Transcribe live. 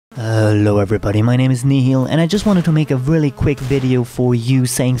Hello everybody, my name is Nihil and I just wanted to make a really quick video for you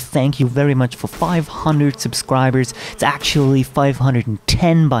saying thank you very much for 500 subscribers. It's actually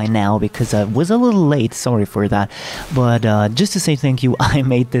 510 by now because I was a little late, sorry for that. But just to say thank you, I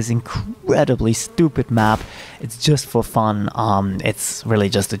made this incredibly stupid map. It's just for fun, it's really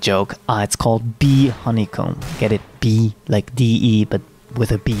just a joke. It's called Bee Honeycomb. Get it? Bee, like D-E, but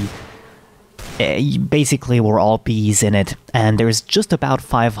with a B. Basically we're all bees in it, and there's just about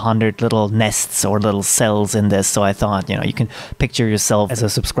 500 little nests or little cells in this, so I thought, you know, you can picture yourself as a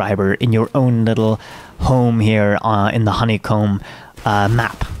subscriber in your own little home here in the honeycomb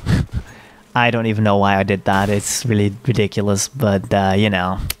map. I don't even know why I did that, it's really ridiculous, but you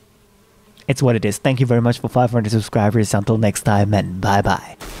know, it's what it is. Thank you very much for 500 subscribers, until next time, and bye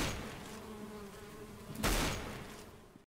bye.